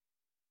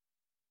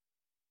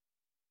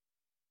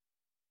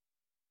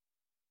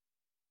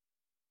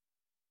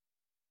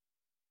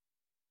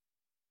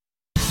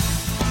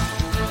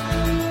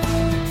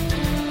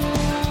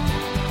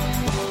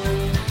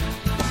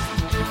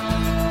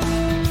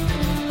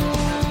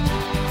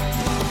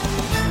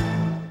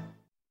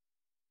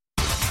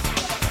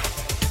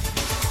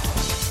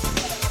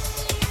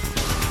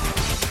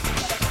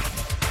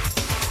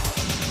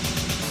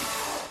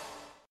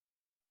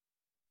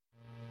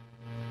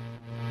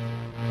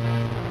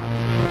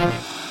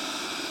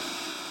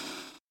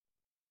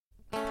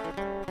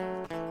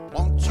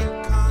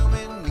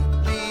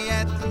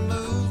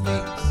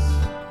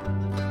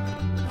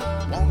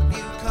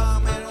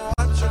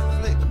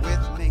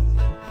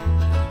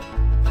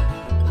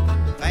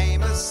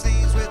drama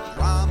scenes with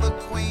drama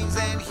queens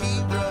and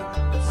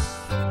heroes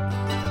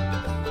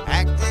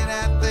acting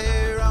out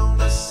there on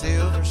the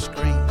silver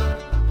screen.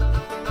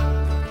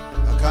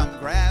 Come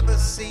grab a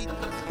seat,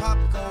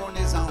 popcorn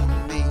is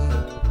on me.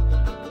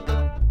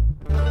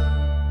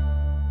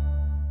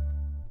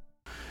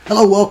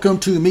 Hello, welcome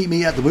to Meet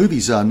Me at the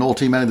Movies. Noel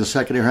T. Manning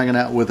II here, hanging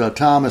out with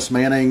Thomas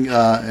Manning,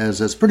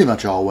 as pretty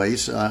much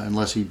always,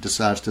 unless he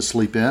decides to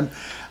sleep in.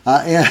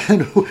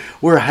 And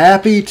we're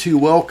happy to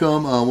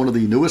welcome one of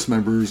the newest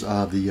members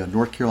of the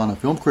North Carolina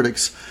Film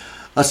Critics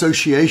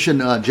Association,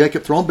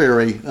 Jacob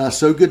Throneberry.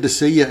 So good to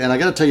see you. And I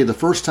got to tell you, the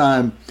first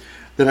time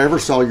that I ever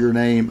saw your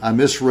name, I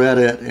misread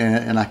it,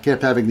 and I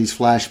kept having these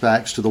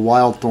flashbacks to the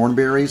Wild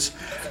Thornberries.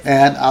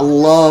 And I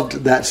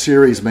loved that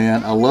series,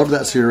 man. I loved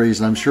that series,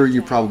 and I'm sure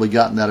you've probably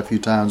gotten that a few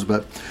times.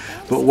 But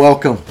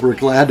welcome. We're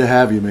glad to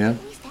have you, man.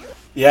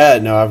 Yeah,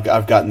 no,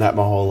 I've gotten that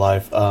my whole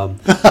life,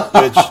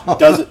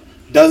 which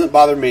doesn't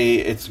bother me.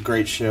 It's a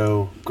great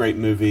show, great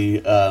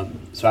movie, so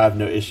I have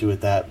no issue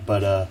with that.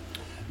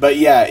 But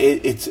yeah,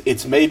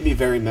 it's made me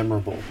very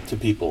memorable to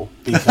people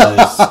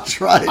because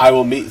That's right. I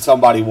will meet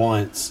somebody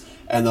once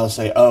and they'll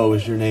say, "Oh,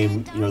 is your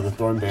name the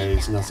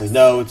Thornberries?" And I'll say,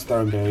 "No, it's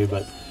Thornberry,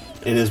 but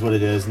it is what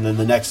it is." And then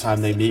the next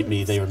time they meet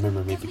me, they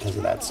remember me because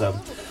of that. So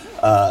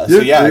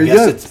yeah, I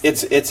guess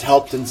it's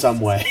helped in some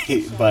way.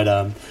 but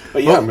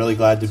yeah, I'm really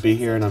glad to be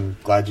here, and I'm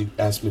glad you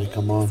asked me to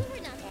come on.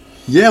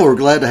 Yeah, we're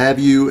glad to have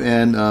you,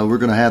 and we're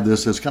going to have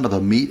this as kind of a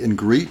meet and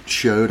greet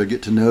show to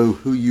get to know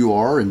who you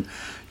are and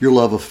your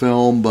love of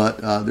film. But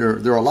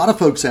there are a lot of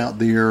folks out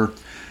there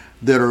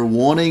that are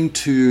wanting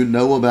to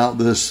know about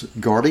this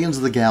Guardians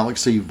of the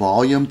Galaxy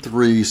Volume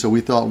 3. So we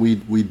thought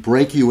we'd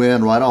break you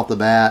in right off the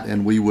bat,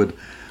 and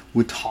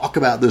we'd talk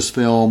about this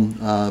film,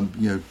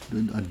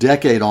 a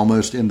decade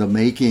almost in the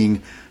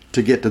making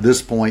to get to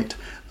this point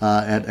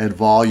at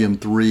Volume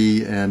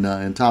 3.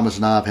 And Thomas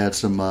and I have had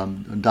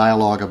some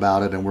dialogue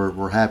about it, and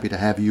we're happy to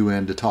have you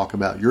in to talk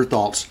about your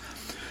thoughts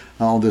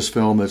on this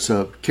film. It's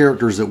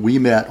characters that we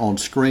met on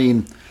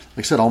screen,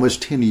 like I said,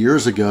 almost 10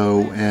 years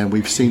ago, and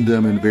we've seen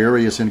them in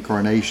various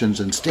incarnations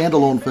and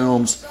standalone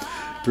films,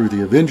 through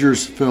the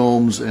Avengers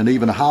films, and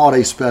even a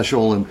holiday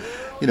special. And,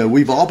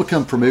 we've all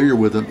become familiar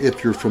with them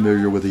if you're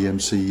familiar with the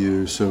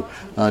MCU. So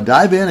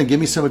dive in and give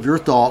me some of your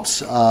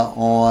thoughts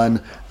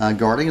on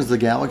Guardians of the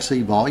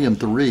Galaxy Volume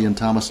 3, and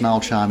Thomas and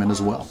I'll chime in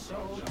as well.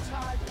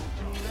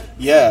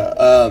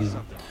 Yeah,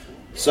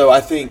 so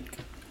I think,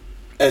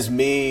 as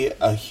me,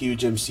 a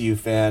huge MCU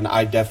fan,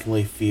 I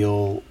definitely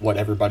feel what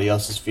everybody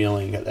else is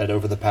feeling that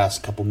over the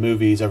past couple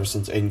movies, ever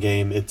since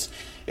Endgame,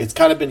 it's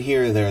kind of been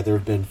here or there. There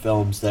have been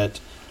films that,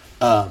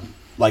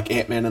 like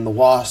Ant-Man and the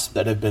Wasp,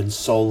 that have been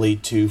solely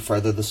to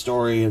further the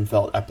story and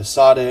felt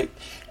episodic,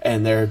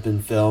 and there have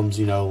been films,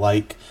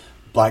 like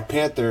Black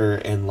Panther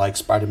and like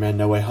Spider-Man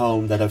No Way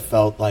Home that have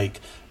felt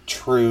like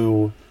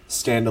true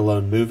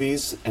standalone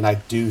movies, and I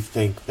do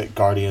think that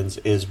Guardians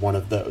is one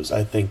of those.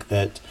 I think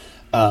that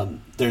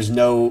there's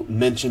no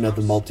mention of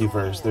the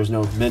multiverse. There's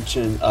no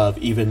mention of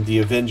even the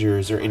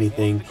Avengers or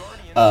anything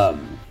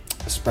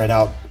spread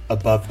out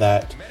above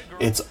that.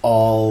 It's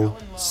all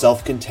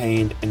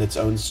self-contained in its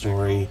own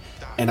story.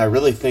 And I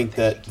really think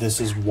that this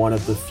is one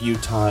of the few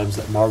times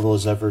that Marvel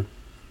has ever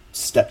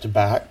stepped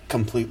back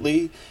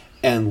completely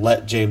and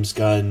let James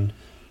Gunn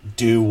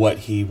do what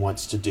he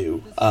wants to do.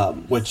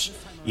 Which,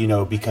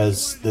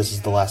 because this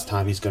is the last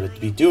time he's going to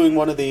be doing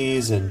one of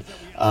these, and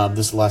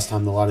this is the last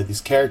time a lot of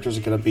these characters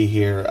are going to be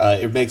here.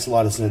 It makes a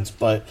lot of sense,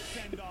 but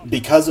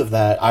because of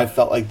that, I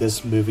felt like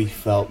this movie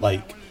felt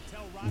like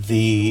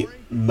the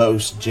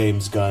most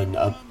James Gunn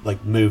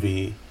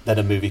movie that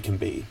a movie can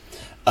be.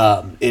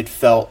 It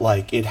felt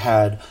like it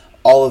had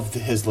all of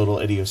his little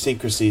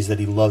idiosyncrasies that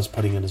he loves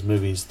putting in his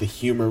movies. The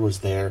humor was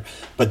there,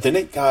 but then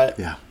it got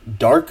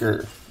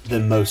darker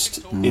than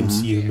most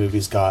MCU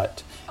movies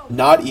got.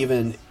 Not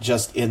even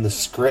just in the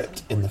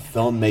script, in the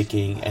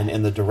filmmaking, and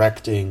in the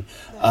directing.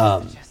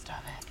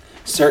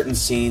 Certain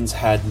scenes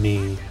had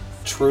me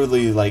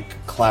truly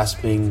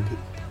clasping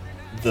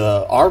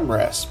the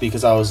armrest,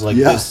 because I was like,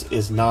 this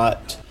is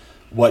not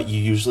what you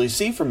usually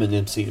see from an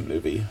MCU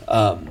movie.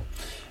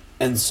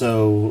 And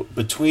so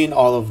between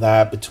all of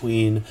that,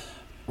 between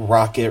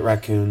Rocket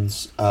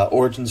Raccoon's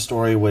origin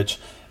story, which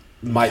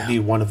might be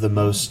one of the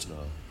most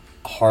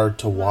hard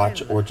to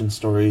watch origin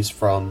stories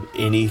from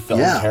any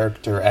film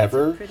character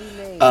ever,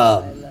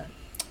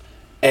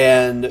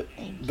 and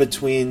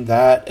between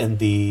that and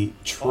the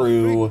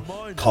true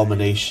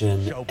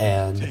culmination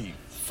and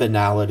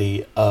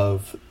finality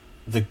of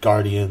the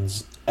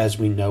Guardians as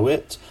we know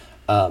it,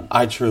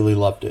 I truly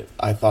loved it.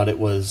 I thought it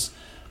was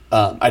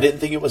I didn't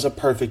think it was a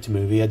perfect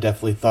movie. I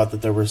definitely thought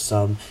that there were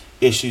some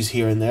issues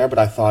here and there, but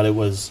I thought it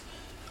was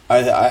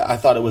I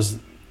thought it was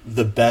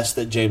the best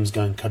that James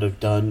Gunn could have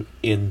done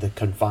in the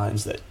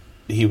confines that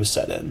he was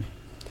set in.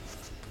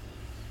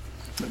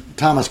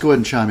 Thomas, go ahead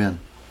and chime in.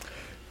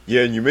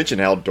 Yeah, and you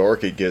mentioned how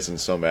dark it gets in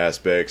some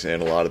aspects,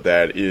 and a lot of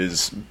that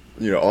is,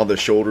 on the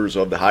shoulders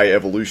of the high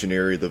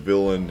evolutionary, the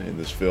villain in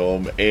this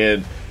film.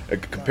 And a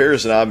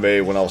comparison I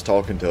made when I was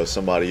talking to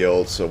somebody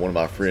else, one of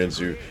my friends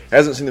who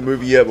hasn't seen the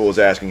movie yet but was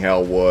asking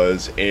how it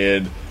was,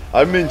 and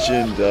I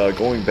mentioned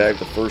going back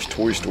to the first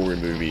Toy Story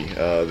movie,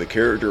 the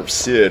character of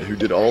Sid, who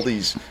did all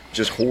these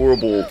just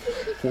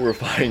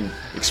horrifying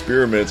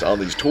experiments on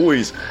these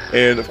toys,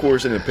 and of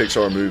course in a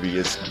Pixar movie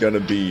it's going to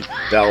be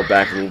dialed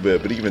back a little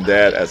bit, but even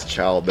that, as a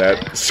child,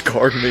 that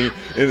scarred me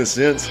in a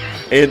sense,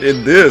 and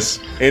in this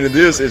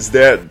it's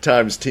that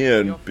times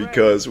 10,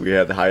 because we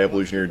had the High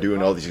Evolutionary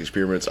doing all these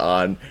experiments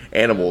on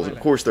animals, and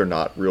of course they're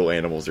not real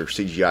animals, they're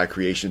CGI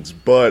creations,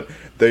 but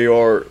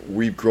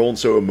we've grown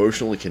so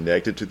emotionally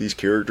connected to these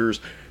characters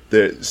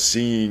that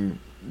seeing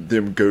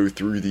them go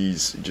through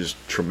these just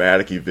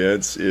traumatic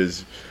events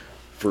is,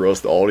 for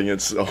us, the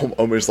audience,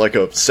 almost like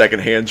a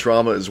secondhand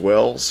trauma as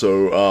well.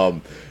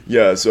 So,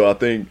 so I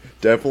think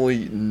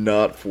definitely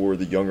not for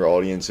the younger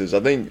audiences.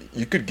 I think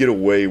you could get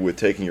away with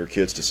taking your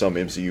kids to some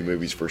MCU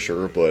movies for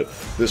sure, but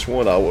this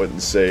one I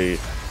wouldn't say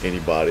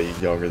anybody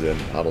younger than,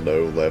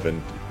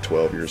 11,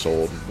 12 years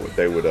old,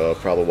 they would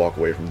probably walk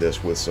away from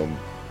this with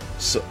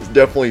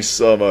definitely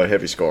some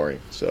heavy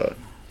scarring. So.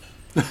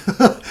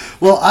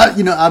 Well,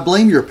 I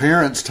blame your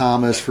parents,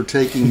 Thomas, for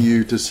taking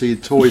you to see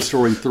Toy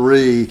Story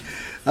 3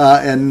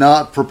 and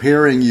not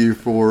preparing you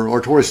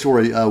or Toy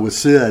Story with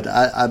Sid.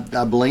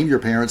 I blame your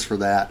parents for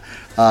that.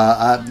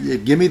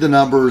 Give me the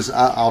numbers.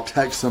 I'll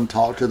text them,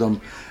 talk to them,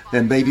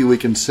 and maybe we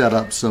can set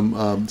up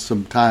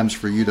some times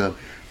for you to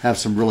have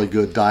some really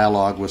good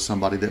dialogue with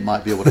somebody that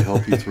might be able to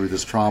help you through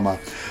this trauma.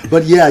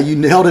 But yeah, you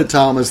nailed it,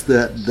 Thomas.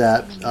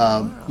 That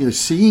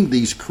seeing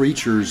these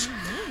creatures,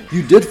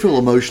 you did feel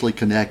emotionally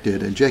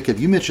connected, and Jacob,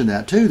 you mentioned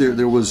that too.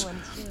 There was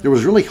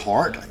really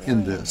heart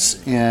in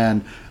this,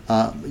 and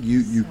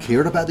you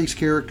cared about these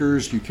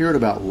characters. You cared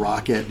about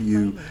Rocket.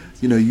 You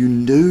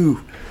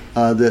knew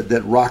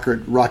that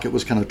Rocket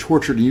was kind of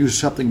tortured, and you knew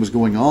something was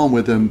going on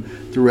with him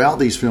throughout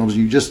these films.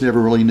 You just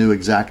never really knew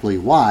exactly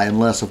why,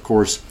 unless, of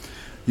course,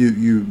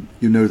 you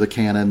know the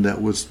canon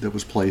that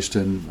was placed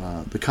in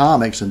the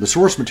comics and the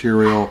source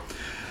material.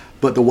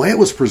 But the way it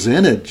was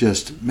presented,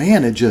 my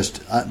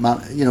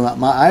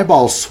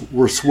eyeballs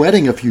were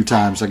sweating a few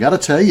times. I got to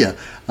tell you,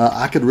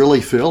 I could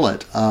really feel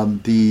it.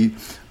 The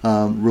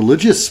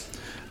religious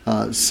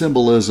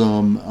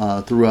symbolism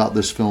throughout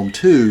this film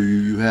too.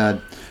 You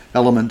had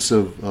elements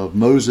of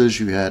Moses.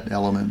 You had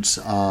elements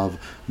of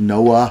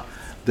Noah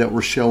that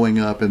were showing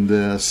up in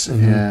this,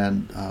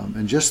 and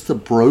just the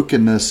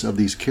brokenness of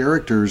these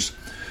characters.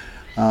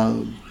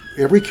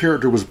 Every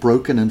character was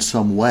broken in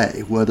some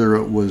way, whether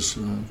it was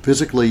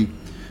physically,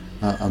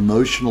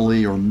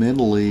 emotionally, or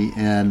mentally,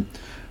 and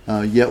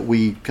yet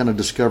we kind of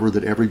discover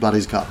that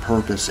everybody's got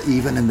purpose,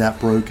 even in that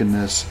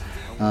brokenness.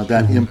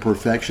 That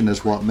imperfection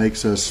is what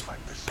makes us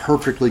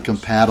perfectly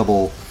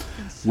compatible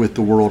with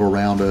the world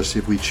around us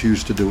if we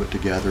choose to do it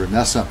together, and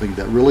that's something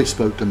that really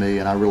spoke to me,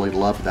 and I really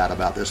loved that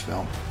about this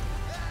film.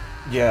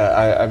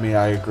 Yeah, I mean,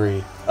 I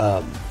agree.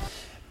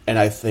 And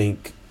I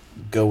think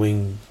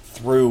going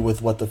through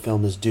with what the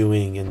film is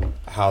doing and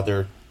how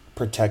they're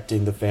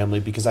protecting the family,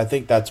 because I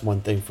think that's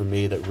one thing for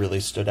me that really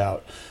stood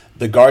out.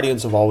 The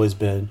Guardians have always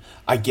been,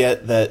 I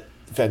get that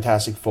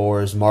Fantastic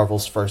Four is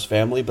Marvel's first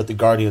family, but the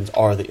Guardians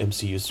are the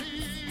MCU's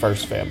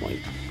first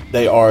family.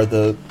 They are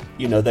the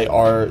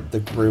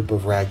group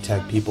of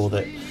ragtag people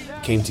that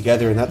came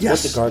together, and that's what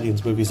the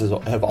Guardians movies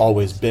have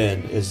always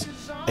been, is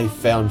a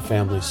found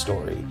family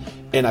story.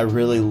 And I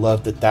really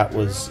loved that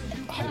was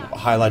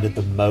highlighted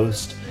the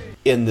most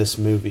in this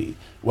movie,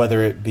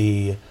 whether it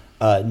be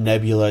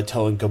Nebula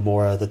telling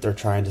Gamora that they're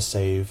trying to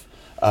save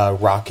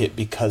Rocket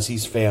because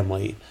he's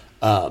family,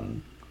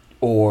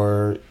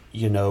 or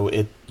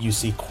you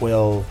see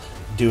Quill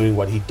doing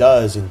what he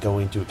does and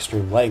going to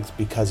extreme lengths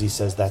because he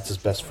says that's his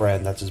best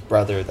friend, that's his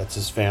brother, that's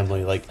his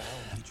family.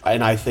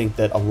 And I think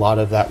that a lot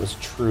of that was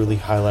truly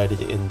highlighted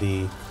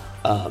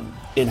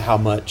in how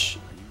much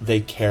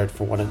they cared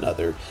for one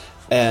another.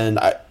 And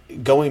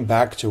going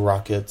back to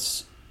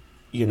Rocket's,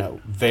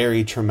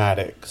 very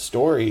traumatic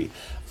story,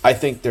 I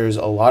think there's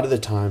a lot of the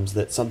times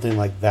that something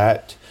like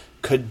that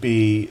could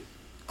be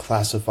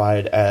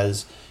classified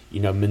as,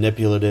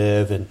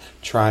 manipulative and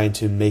trying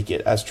to make it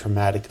as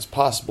traumatic as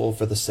possible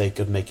for the sake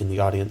of making the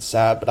audience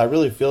sad. But I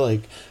really feel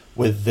like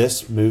with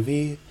this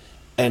movie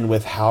and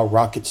with how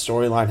Rocket's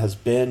storyline has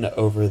been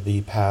over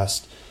the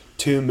past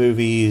 2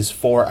 movies,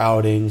 4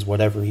 outings,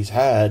 whatever he's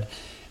had,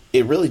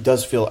 it really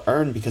does feel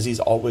earned, because he's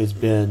always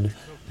been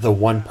the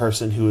one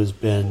person who has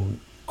been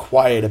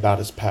quiet about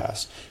his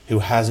past, who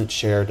hasn't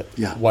shared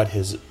what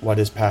his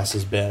past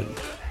has been,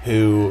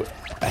 who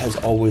has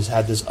always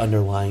had this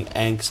underlying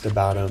angst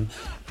about him.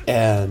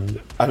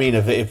 And I mean,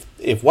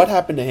 if what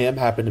happened to him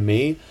happened to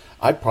me,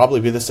 I'd probably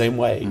be the same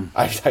way.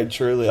 I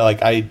truly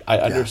I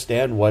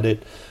understand what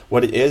it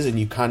is, and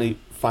you kind of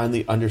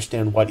finally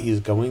understand what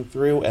he's going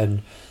through.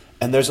 And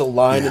there's a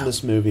line in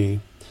this movie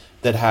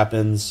that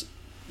happens,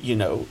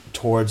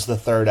 towards the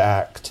third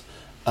act,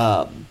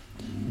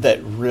 that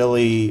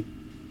really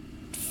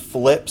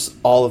flips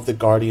all of the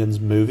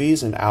Guardians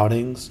movies and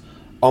outings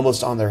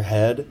almost on their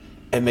head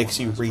and makes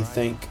you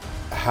rethink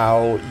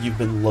how you've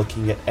been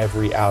looking at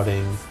every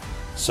outing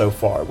so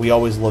far. We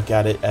always look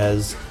at it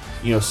as,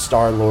 you know,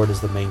 Star-Lord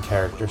is the main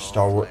character,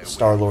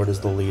 Star-Lord is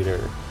the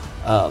leader.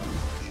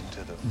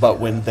 But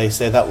when they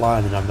say that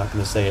line, and I'm not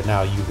going to say it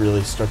now, you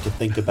really start to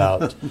think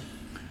about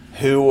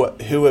who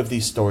have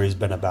these stories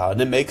been about.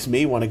 And it makes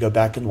me want to go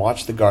back and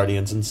watch The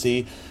Guardians and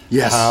see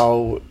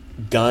how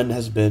Gunn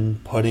has been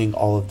putting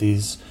all of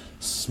these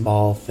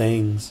small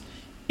things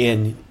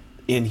in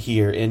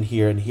here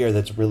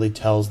that really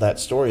tells that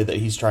story that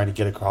he's trying to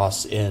get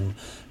across in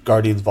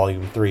Guardians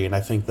Volume 3. And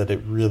I think that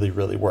it really,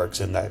 really works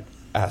in that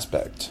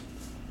aspect.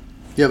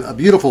 Yeah, a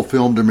beautiful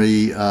film to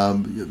me.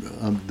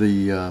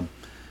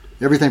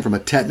 Everything from a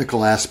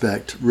technical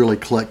aspect really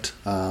clicked.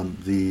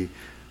 The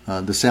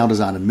sound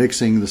design and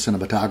mixing, the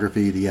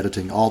cinematography, the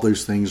editing, all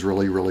those things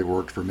really, really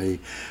worked for me.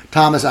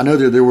 Thomas, I know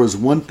that there was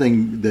one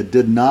thing that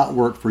did not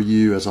work for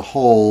you as a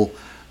whole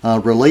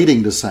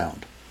relating to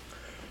sound.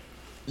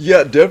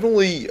 Yeah,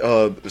 definitely.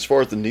 As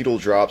far as the needle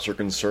drops are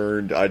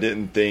concerned, I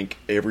didn't think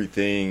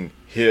everything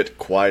hit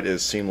quite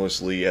as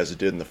seamlessly as it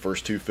did in the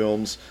first two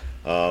films.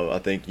 I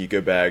think you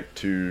go back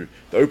to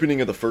the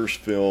opening of the first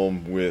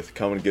film with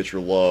Come and Get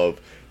Your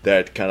Love,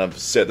 that kind of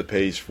set the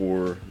pace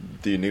for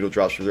the needle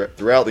drops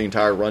throughout the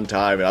entire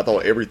runtime, and I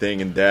thought everything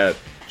in that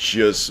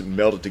just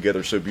melded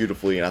together so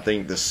beautifully. And I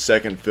think the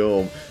second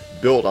film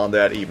built on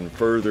that even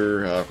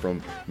further,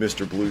 from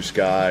Mr. Blue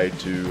Sky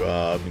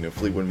to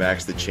Fleetwood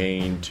Mac's The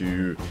Chain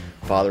to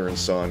Father and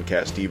Son,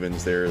 Cat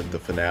Stevens there at the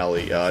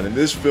finale. And in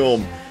this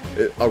film,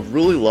 I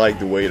really like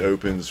the way it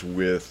opens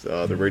with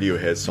the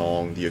Radiohead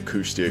song, the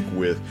acoustic,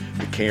 with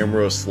the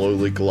camera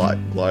slowly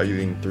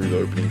gliding through the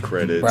opening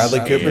credits. Bradley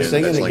Cooper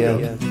singing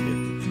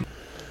again.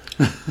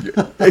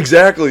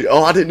 Exactly.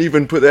 Oh, I didn't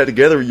even put that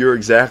together. You're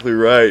exactly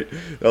right.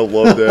 I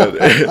love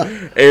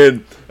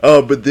that.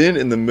 But then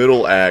in the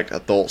middle act, I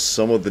thought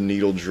some of the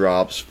needle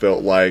drops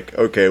felt like,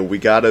 okay, we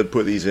got to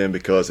put these in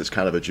because it's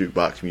kind of a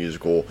jukebox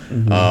musical.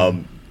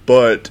 Mm-hmm.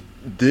 But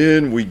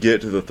then we get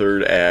to the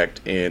third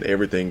act and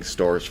everything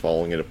starts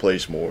falling into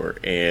place more.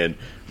 And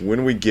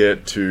when we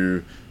get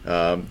to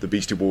the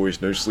Beastie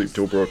Boys' No Sleep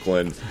Till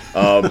Brooklyn,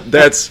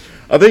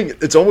 I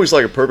think it's almost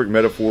like a perfect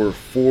metaphor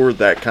for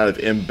that kind of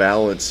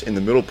imbalance in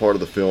the middle part of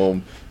the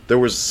film. There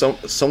was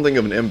something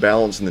of an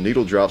imbalance in the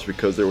needle drops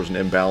because there was an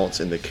imbalance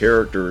in the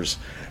characters.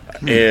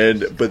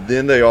 But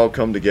then they all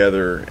come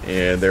together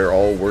and they're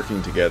all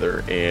working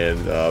together,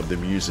 and the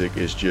music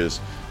is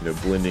just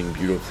blending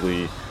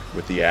beautifully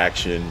with the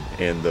action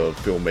and the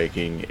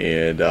filmmaking.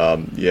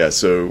 And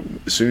so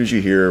as soon as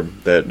you hear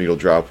that needle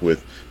drop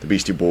with the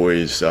Beastie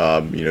Boys,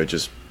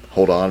 just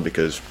hold on,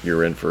 because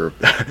you're in for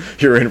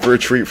a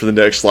treat for the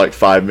next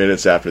 5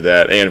 minutes after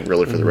that, and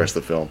really for the rest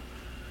of the film.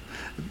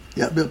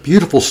 Yeah,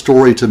 beautiful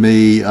story to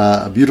me,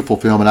 a beautiful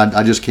film, and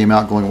I just came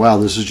out going, wow,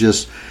 this is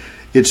just,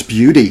 it's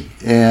beauty,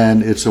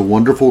 and it's a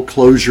wonderful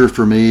closure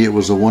for me. It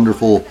was a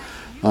wonderful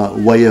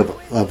way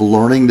of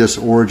learning this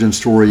origin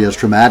story, as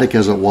traumatic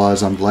as it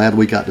was. I'm glad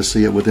we got to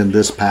see it within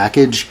this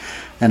package,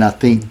 and I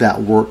think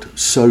that worked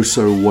so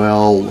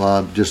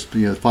well.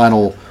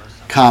 Final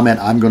comment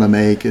I'm going to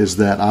make is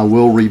that I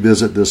will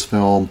revisit this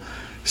film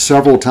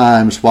several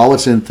times while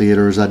it's in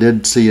theaters. I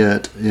did see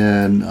it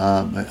in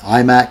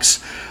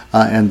IMAX,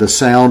 and the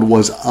sound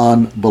was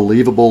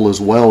unbelievable, as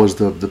well as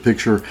the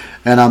picture.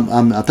 And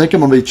I think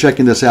I'm going to be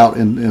checking this out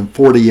in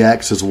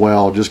 4DX as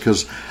well, just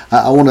because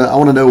I want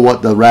to know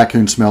what the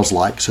raccoon smells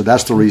like. So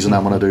that's the reason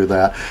I'm going to do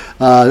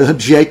that.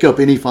 Jacob,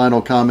 any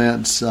final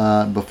comments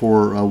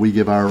before we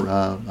give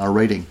our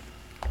rating?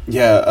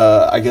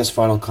 Yeah, I guess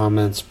final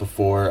comments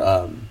before.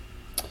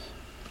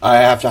 I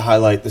have to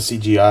highlight the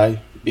CGI,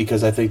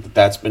 because I think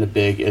that's been a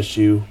big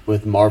issue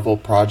with Marvel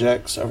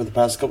projects over the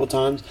past couple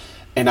times.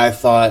 And I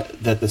thought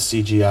that the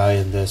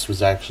CGI in this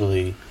was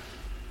actually...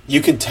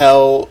 You can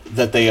tell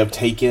that they have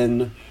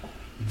taken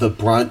the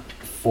brunt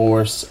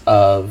force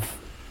of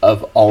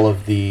all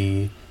of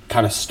the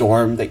kind of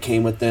storm that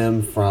came with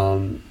them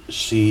from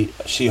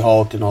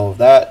She-Hulk and all of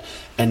that.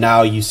 And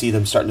now you see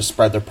them starting to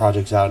spread their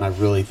projects out, and I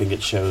really think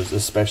it shows,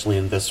 especially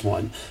in this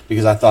one,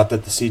 because I thought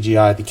that the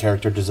CGI, the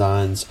character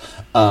designs,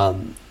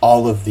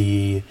 all of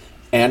the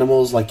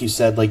animals, like you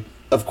said,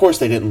 of course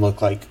they didn't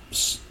look like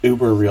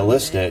uber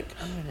realistic,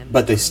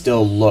 but they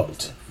still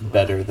looked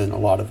better than a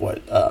lot of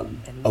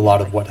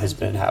what has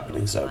been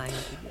happening. So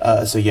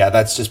yeah,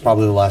 that's just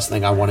probably the last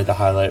thing I wanted to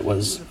highlight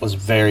was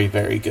very,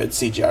 very good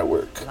CGI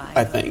work,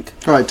 I think.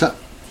 All right,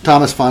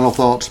 Thomas, final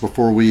thoughts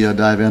before we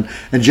dive in.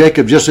 And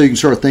Jacob, just so you can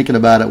start thinking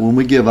about it, when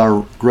we give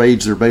our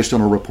grades, they're based on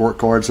a report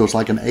card, so it's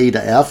like an A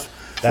to F.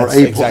 That's or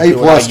A, exactly A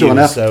plus to an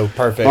F. So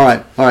perfect. All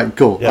right,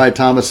 cool. Yep. All right,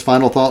 Thomas,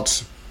 final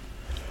thoughts?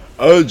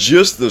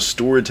 Just the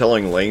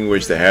storytelling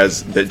language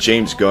that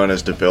James Gunn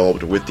has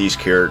developed with these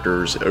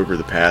characters over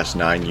the past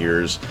 9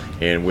 years,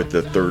 and with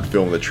the third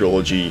film of the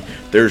trilogy,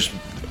 there's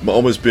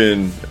almost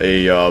been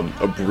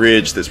a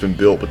bridge that's been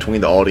built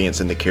between the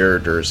audience and the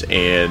characters,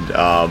 and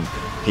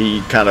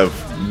he kind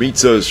of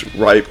meets us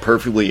right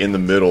perfectly in the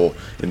middle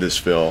in this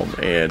film.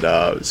 And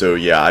so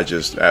yeah, I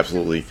just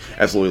absolutely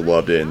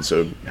loved it, and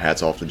so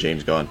hats off to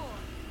James Gunn.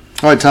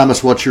 All right,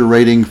 Thomas, what's your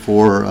rating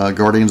for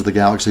Guardians of the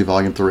Galaxy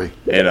Volume 3?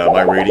 And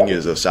my rating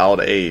is a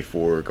solid A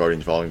for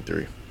Guardians Volume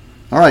 3.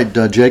 All right,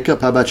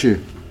 Jacob, how about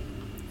you?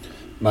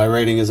 My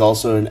rating is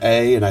also an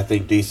A, and I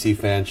think DC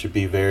fans should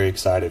be very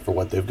excited for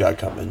what they've got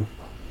coming.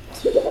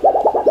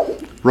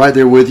 Right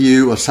there with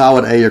you, a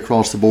solid A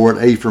across the board.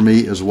 A for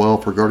me as well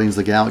for Guardians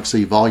of the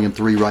Galaxy Volume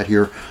 3 right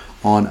here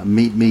on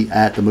Meet Me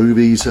at the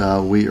Movies.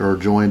 We are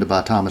joined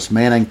by Thomas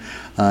Manning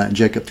and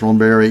Jacob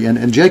Throneberry.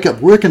 And Jacob,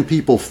 where can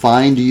people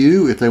find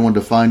you if they want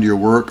to find your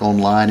work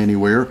online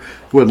anywhere?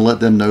 Go ahead and let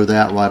them know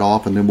that right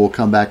off, and then we'll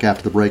come back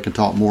after the break and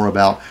talk more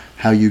about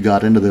how you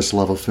got into this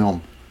love of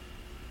film.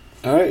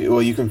 All right.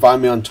 Well, you can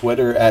find me on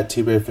Twitter at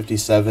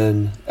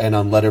tberry57 and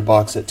on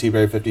Letterboxd at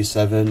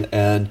tberry57.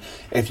 And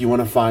if you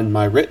want to find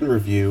my written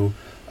review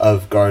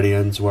of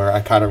Guardians, where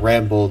I kind of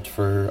rambled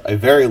for a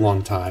very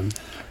long time,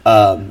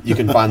 you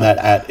can find that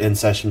at In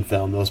Session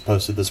Film. It was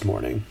posted this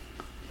morning.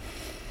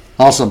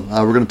 Awesome.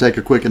 We're going to take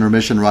a quick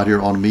intermission right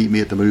here on Meet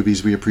Me at the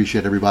Movies. We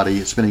appreciate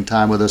everybody spending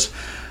time with us,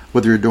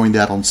 whether you're doing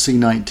that on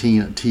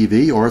C19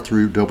 TV or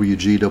through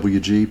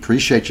WGWG.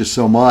 Appreciate you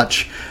so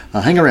much.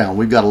 Hang around.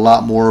 We've got a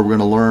lot more. We're going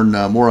to learn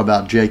more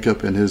about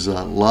Jacob and his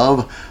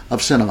love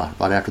of cinema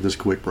right after this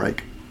quick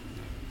break.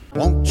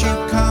 Won't you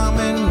come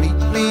and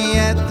meet me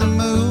at the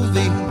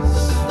movies?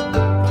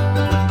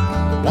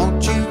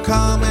 Won't you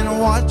come and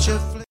watch a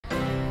flick?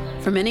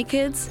 For many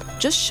kids,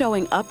 just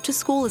showing up to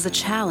school is a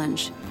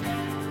challenge.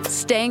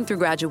 Staying through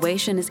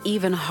graduation is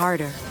even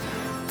harder.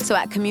 So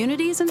at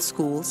communities and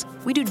schools,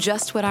 we do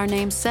just what our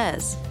name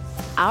says.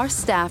 Our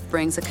staff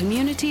brings a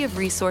community of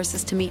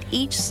resources to meet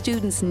each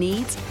student's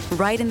needs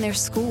right in their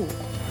school,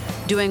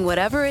 doing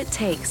whatever it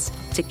takes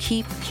to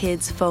keep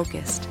kids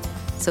focused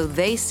so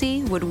they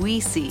see what we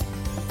see,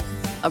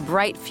 a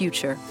bright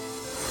future.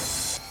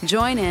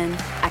 Join in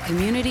at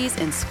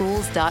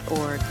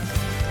communitiesinschools.org.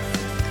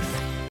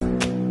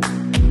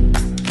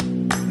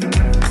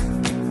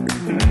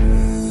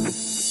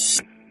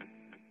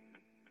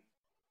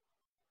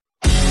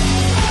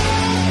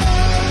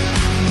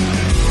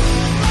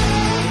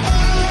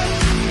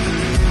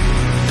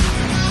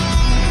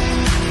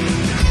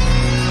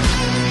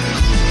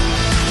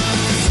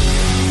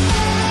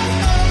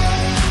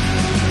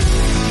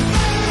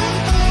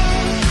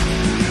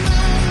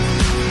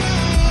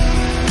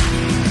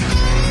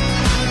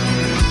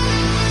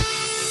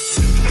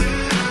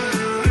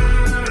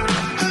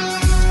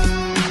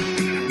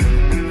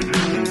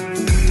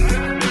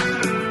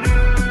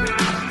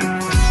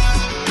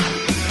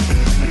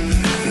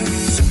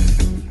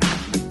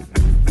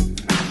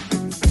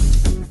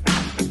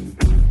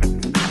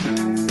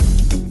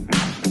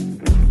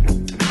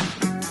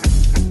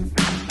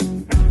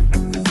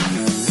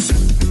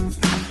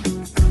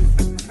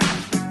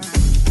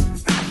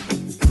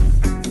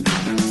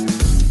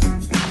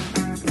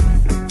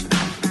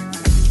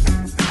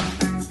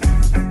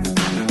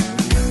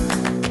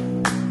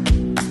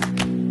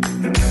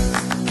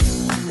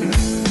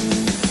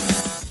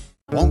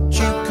 Won't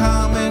you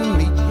come and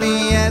meet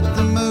me at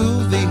the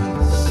movies?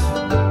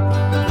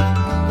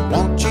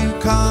 Won't you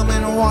come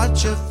and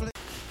watch a flick?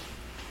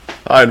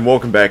 Hi, and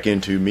welcome back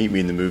into Meet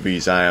Me in the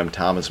Movies. I am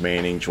Thomas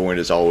Manning, joined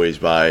as always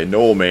by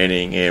Noel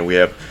Manning, and we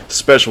have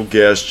special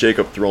guest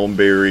Jacob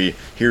Throneberry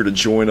here to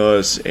join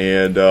us.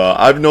 And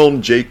I've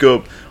known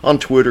Jacob on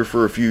Twitter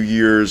for a few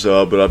years,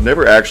 but I've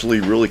never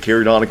actually really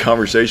carried on a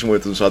conversation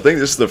with him. So I think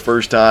this is the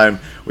first time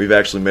we've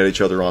actually met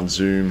each other on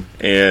Zoom.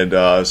 And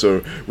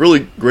so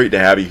really great to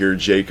have you here,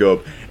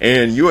 Jacob.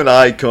 And you and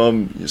I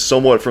come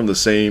somewhat from the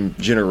same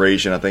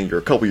generation. I think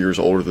you're a couple years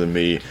older than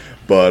me,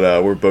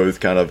 but we're both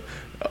kind of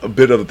a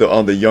bit of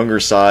on the younger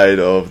side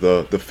of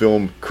the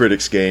film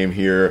critics game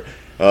here.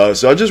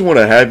 So I just want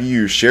to have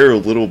you share a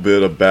little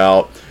bit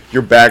about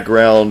your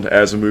background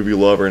as a movie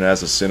lover and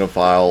as a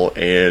cinephile,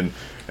 and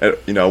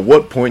at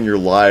what point in your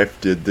life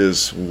did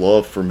this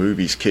love for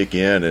movies kick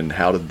in, and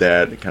how did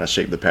that kind of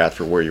shape the path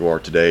for where you are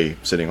today,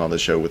 sitting on the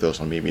show with us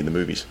on Meet Me in the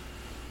Movies?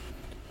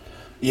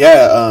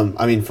 Yeah,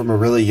 I mean, from a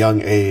really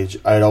young age,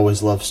 I'd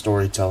always loved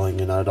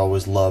storytelling, and I'd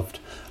always loved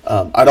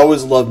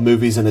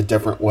movies in a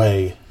different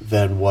way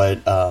than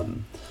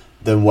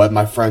what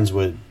my friends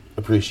would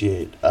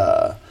appreciate.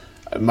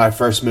 My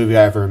first movie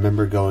I ever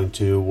remember going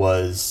to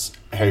was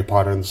Harry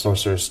Potter and the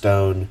Sorcerer's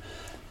Stone,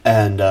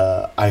 and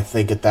I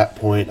think at that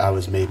point I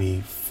was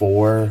maybe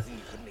 4,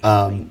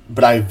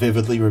 but I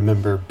vividly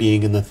remember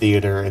being in the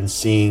theater and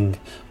seeing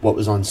what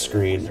was on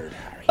screen,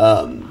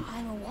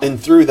 and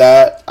through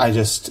that I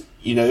just,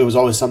 it was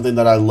always something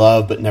that I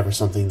loved, but never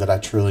something that I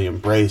truly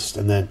embraced.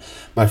 And then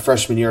my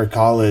freshman year of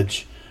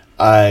college,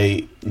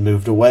 I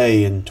moved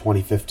away in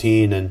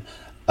 2015, and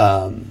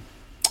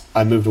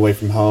I moved away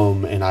from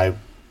home, and I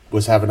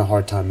was having a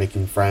hard time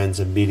making friends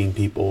and meeting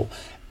people.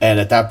 And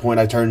at that point,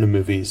 I turned to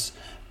movies,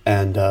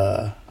 and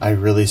I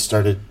really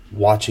started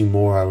watching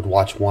more. I would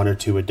watch 1 or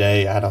 2 a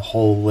day. I had a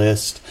whole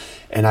list,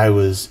 and I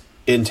was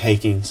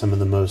intaking some of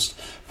the most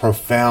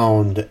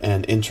profound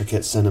and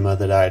intricate cinema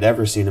that I had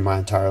ever seen in my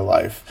entire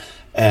life.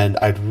 And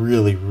I'd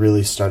really,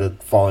 really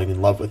started falling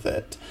in love with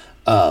it.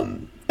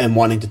 And and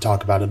wanting to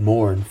talk about it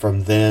more. And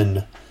from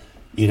then,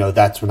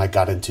 that's when I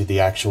got into the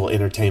actual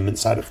entertainment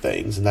side of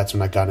things, and that's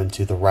when I got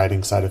into the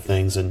writing side of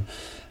things, and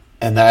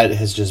that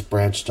has just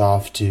branched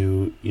off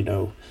to,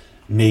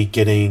 me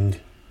getting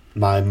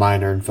my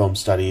minor in film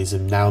studies,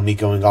 and now me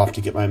going off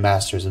to get my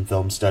master's in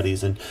film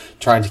studies, and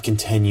trying to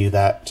continue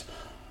that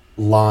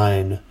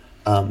line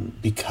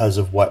because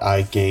of what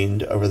I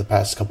gained over the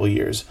past couple of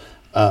years.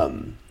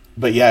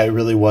 But yeah, it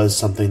really was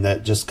something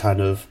that just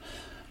kind of,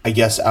 I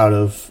guess, out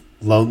of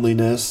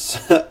loneliness,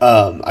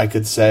 I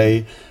could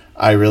say,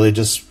 I really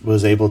just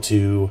was able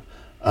to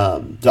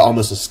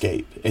almost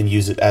escape and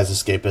use it as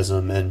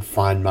escapism and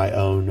find my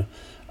own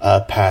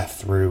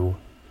path through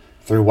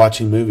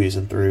watching movies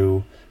and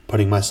through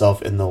putting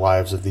myself in the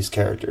lives of these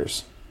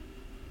characters.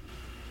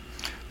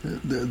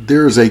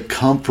 There's a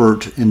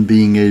comfort in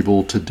being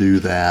able to do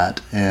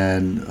that,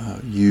 and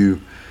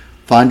you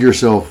find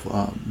yourself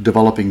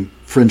developing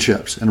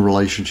friendships and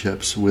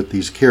relationships with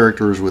these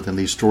characters within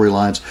these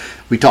storylines.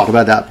 We talked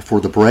about that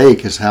before the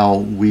break, is how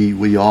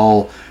we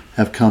all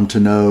have come to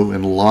know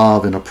and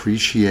love and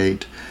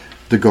appreciate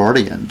the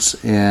Guardians.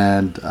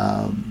 And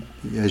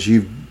as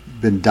you've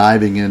been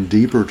diving in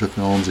deeper to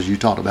films, as you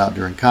talked about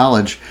during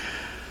college,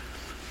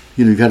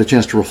 you've had a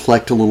chance to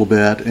reflect a little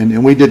bit,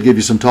 and we did give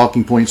you some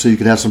talking points so you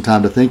could have some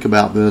time to think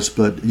about this.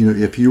 But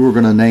if you were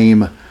going to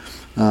name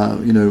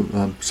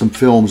some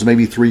films,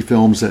 maybe 3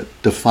 films that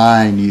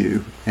define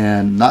you,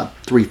 and not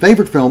 3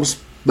 favorite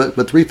films,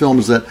 but 3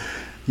 films that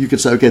you could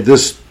say, okay,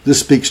 this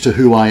speaks to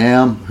who I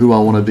am, who I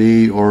want to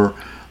be, or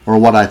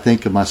what I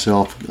think of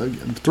myself.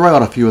 Throw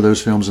out a few of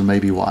those films and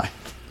maybe why.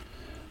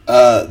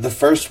 The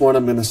first one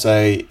I'm going to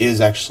say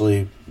is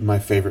actually my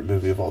favorite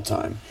movie of all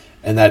time,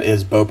 and that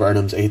is Bo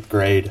Burnham's 8th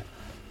Grade.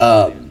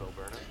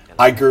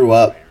 I grew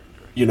up,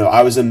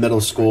 I was in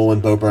middle school when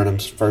Bo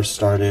Burnham's first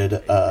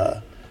started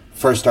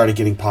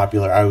getting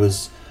popular.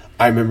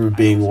 I remember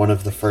being one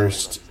of the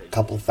first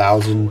couple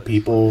thousand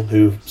people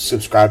who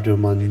subscribed to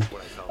him on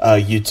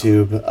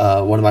YouTube.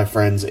 One of my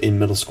friends in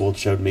middle school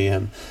showed me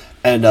him.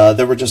 And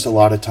there were just a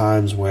lot of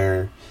times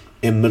where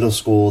in middle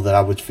school that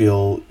I would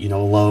feel,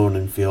 alone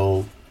and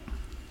feel,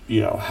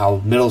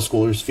 how middle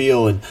schoolers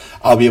feel, and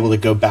I'll be able to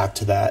go back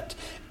to that.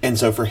 And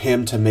so for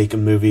him to make a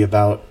movie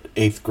about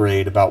 8th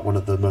grade, about one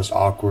of the most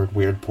awkward,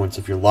 weird points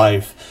of your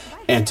life,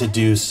 and to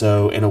do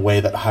so in a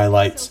way that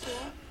highlights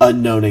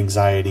unknown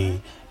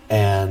anxiety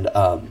and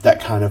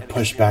that kind of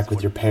pushback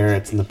with your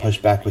parents and the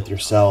pushback with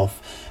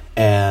yourself,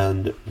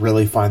 and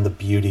really find the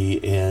beauty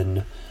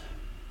in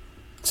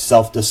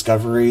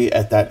self-discovery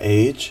at that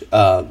age,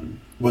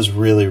 was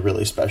really,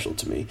 really special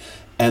to me.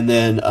 And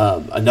then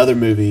another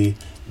movie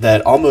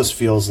that almost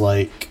feels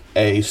like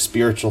a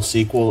spiritual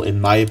sequel,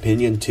 in my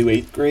opinion, to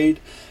 8th Grade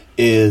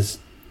is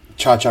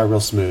Cha-Cha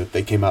Real Smooth.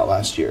 They came out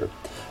last year.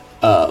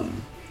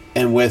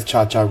 And with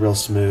Cha-Cha Real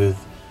Smooth,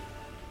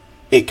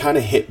 it kind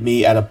of hit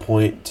me at a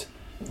point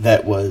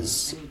that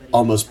was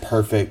almost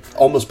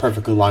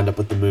perfectly lined up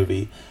with the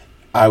movie.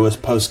 I was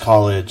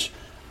post-college.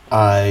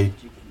 I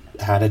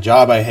had a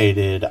job I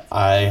hated.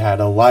 I had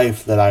a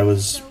life that I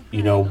was,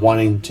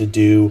 wanting to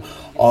do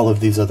all of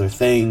these other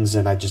things,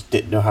 and I just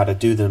didn't know how to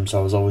do them. So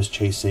I was always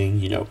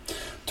chasing,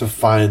 to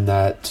find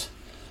that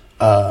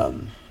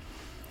kind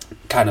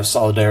of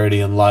solidarity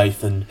in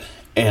life.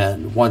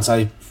 And once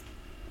I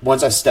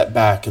stepped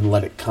back and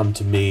let it come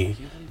to me,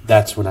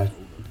 that's when I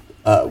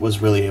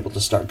was really able to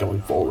start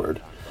going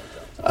forward.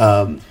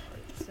 And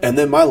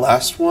then my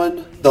last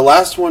one,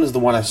 is the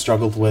one I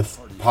struggled with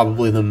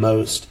probably the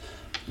most,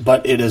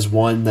 but it is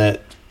one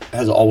that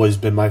has always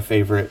been my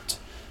favorite.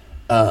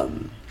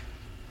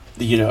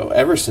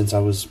 Ever since I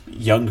was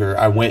younger,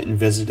 I went and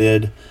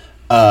visited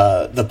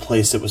the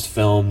place it was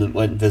filmed, and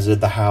went and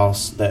visited the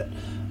house that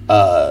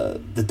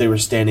they were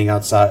standing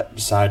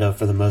outside of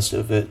for the most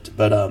of it.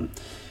 But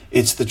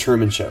it's The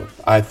Truman Show.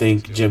 I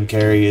think Jim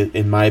Carrey,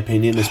 in my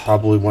opinion, is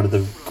probably one of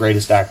the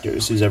greatest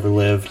actors who's ever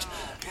lived.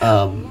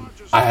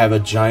 I have a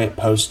giant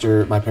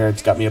poster. My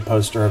parents got me a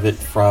poster of it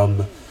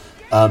from,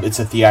 it's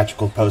a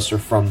theatrical poster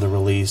from the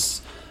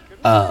release,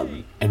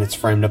 and it's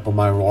framed up on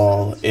my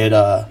wall.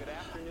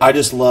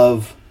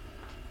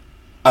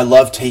 I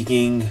love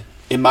taking,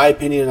 in my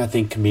opinion, I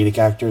think comedic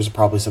actors are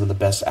probably some of the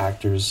best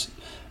actors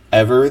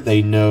ever.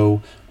 They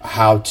know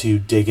how to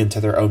dig into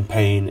their own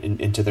pain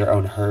and into their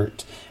own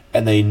hurt,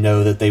 and they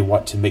know that they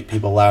want to make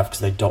people laugh because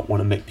they don't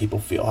want to make people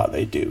feel how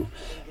they do.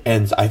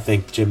 And I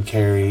think Jim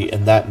Carrey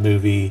in that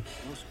movie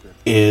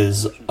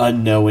is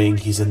unknowing.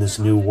 He's in this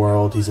new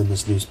world. He's in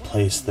this new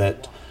place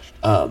that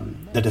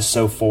is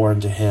so foreign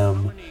to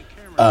him.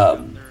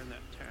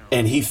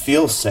 And he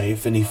feels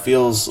safe, and he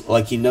feels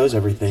like he knows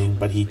everything,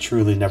 but he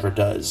truly never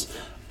does.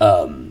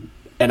 And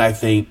I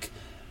think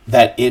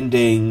that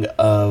ending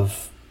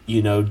of,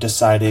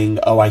 deciding,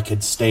 I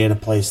could stay in a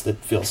place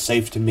that feels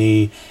safe to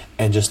me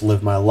and just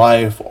live my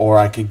life, or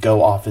I could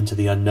go off into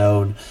the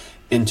unknown,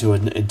 into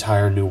an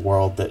entire new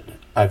world that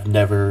I've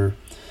never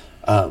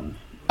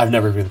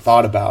even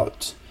thought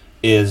about,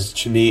 is,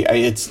 to me,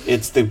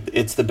 it's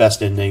the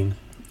best ending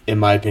in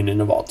my opinion,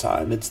 of all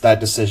time. It's that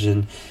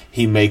decision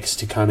he makes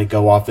to kind of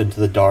go off into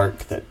the dark,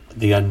 that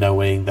the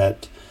unknowing,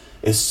 that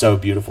is so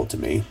beautiful to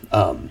me.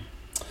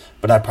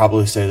 But I'd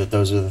probably say that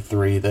those are the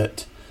three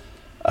that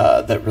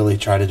really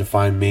try to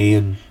define me,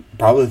 and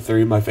probably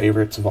three of my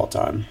favorites of all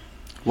time.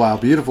 Wow,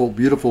 beautiful,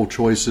 beautiful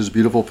choices,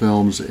 beautiful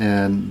films,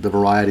 and the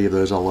variety of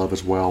those I love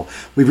as well.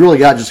 We've really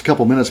got just a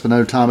couple minutes, but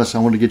no, Thomas, I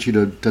want to get you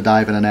to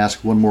dive in and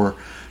ask one more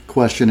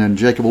question, and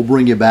Jacob, we'll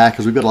bring you back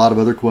because we've got a lot of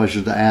other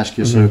questions to ask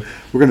you. So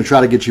we're going to try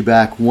to get you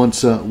back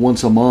once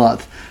a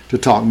month to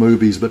talk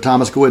movies. But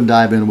Thomas, go ahead and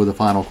dive in with a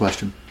final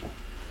question.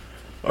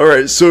 All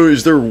right, so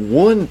is there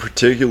one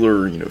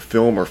particular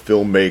film or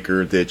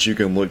filmmaker that you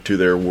can look to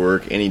their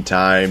work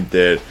anytime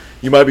that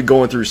you might be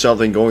going through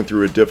something, going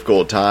through a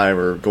difficult time,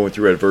 or going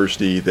through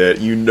adversity, that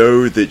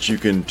that you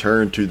can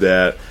turn to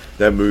that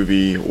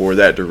movie or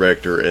that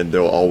director, and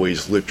they'll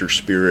always lift your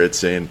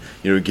spirits and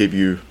give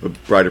you a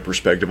brighter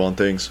perspective on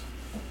things?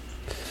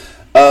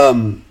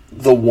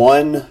 The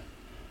one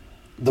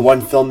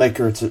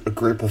filmmaker, it's a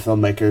group of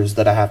filmmakers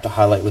that I have to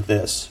highlight with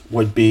this,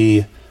 would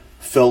be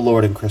Phil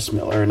Lord and Chris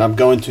Miller, and I'm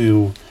going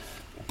to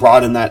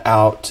broaden that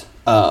out.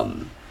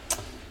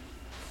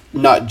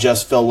 Not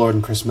just Phil Lord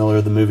and Chris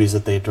Miller, the movies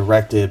that they've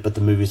directed, but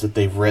the movies that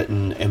they've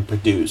written and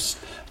produced.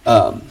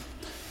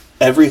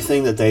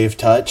 Everything that they've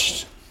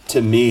touched,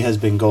 to me, has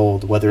been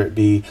gold, whether it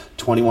be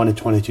 21 and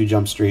 22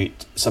 Jump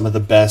Street, some of the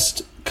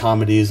best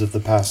comedies of the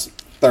past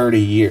 30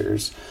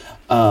 years.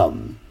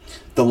 The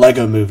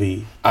Lego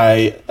Movie,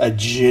 a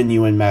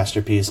genuine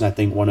masterpiece, and I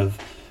think one of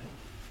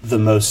the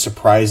most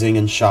surprising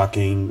and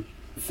shocking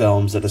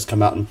films that has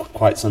come out in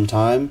quite some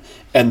time.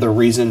 And the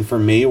reason for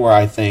me where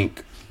I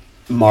think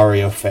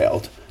Mario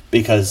failed,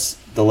 because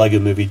the Lego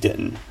Movie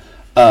didn't.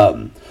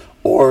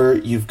 Or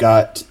you've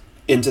got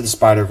Into the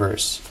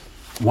Spider-Verse,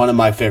 one of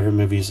my favorite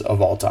movies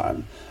of all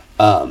time.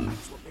 And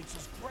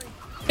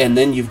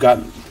then you've got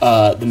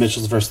The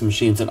Mitchells vs. the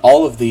Machines, and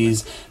all of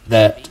these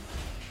that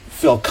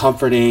feel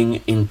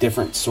comforting in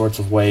different sorts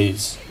of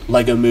ways.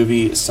 Lego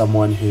Movie is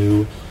someone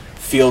who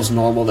feels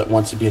normal, that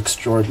wants to be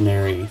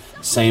extraordinary.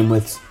 Same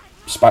with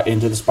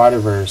Into the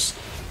Spider-Verse.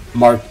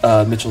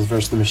 Mitchells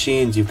vs. the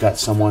Machines, you've got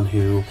someone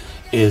who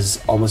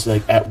is almost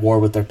like at war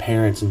with their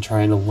parents and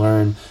trying to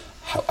learn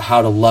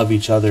how to love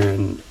each other.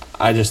 And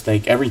I just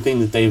think everything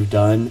that they've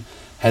done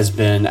has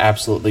been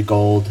absolutely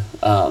gold,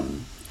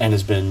 and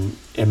has been,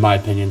 in my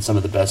opinion, some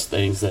of the best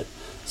things that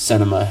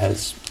cinema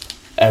has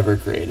ever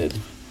created.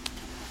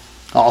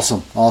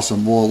 Awesome.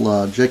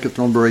 Well, Jacob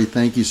Throneberry,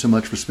 thank you so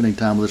much for spending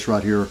time with us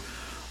right here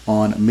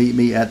on Meet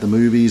Me at the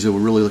Movies. And we're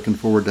really looking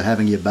forward to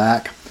having you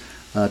back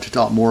to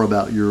talk more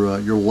about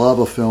your love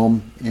of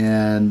film,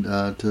 and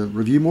to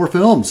review more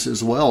films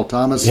as well.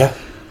 Thomas,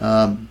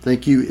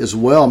 thank you as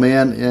well,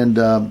 man. And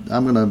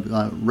I'm going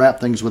to wrap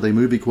things with a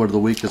movie quote of the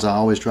week, as I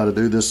always try to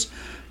do. This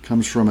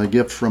comes from a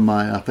gift from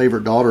my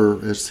favorite daughter.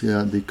 It's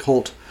the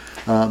Cult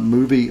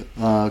movie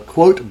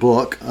quote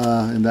book,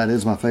 and that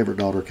is my favorite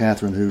daughter,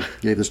 Catherine, who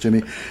gave this to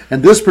me.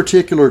 And this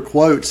particular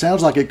quote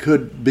sounds like it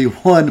could be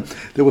one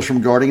that was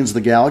from Guardians of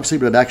the Galaxy,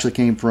 but it actually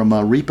came from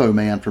Repo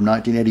Man from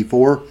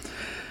 1984.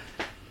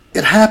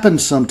 It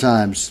happens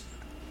sometimes.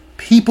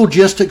 People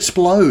just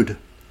explode.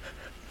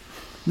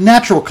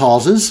 Natural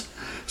causes.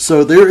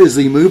 So there is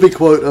the movie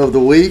quote of the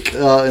week,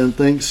 and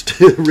thanks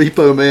to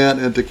Repo Man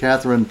and to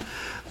Catherine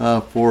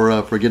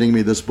for getting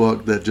me this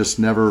book that just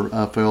never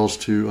fails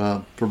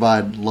to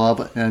provide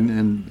love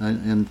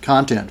and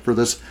content for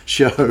this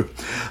show.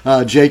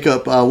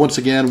 Jacob, once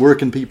again, where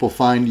can people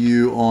find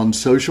you on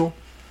social?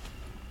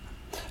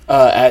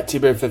 At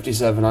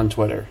tbear57 on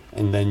Twitter,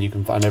 and then you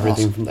can find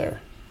everything from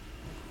there.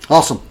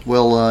 Awesome.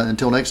 Well,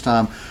 until next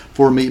time,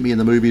 for Meet Me in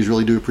the Movies,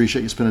 really do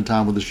appreciate you spending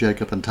time with us,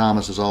 Jacob. And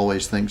Thomas, as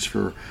always, thanks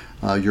for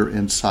your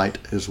insight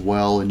as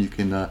well. And you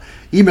can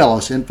email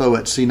us,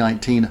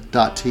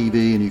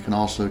 info@c19.tv, and you can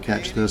also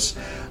catch this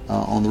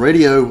on the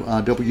radio,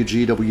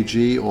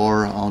 WGWG,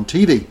 or on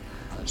TV,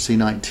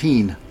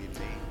 C19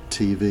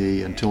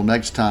 TV. Until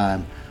next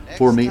time,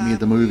 for Meet Me at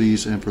the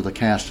Movies, and for the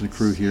cast and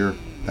crew here,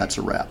 that's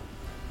a wrap.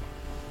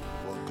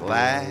 We'll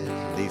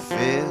gladly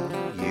fill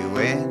you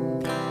in.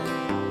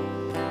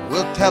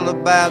 We'll tell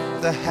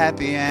about the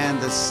happy and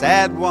the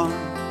sad ones.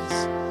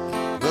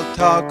 We'll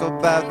talk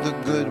about the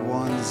good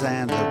ones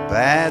and the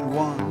bad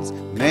ones.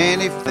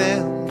 Many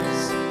films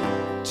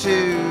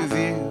to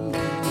view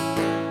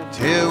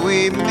till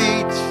we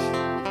meet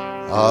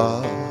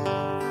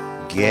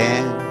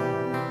again.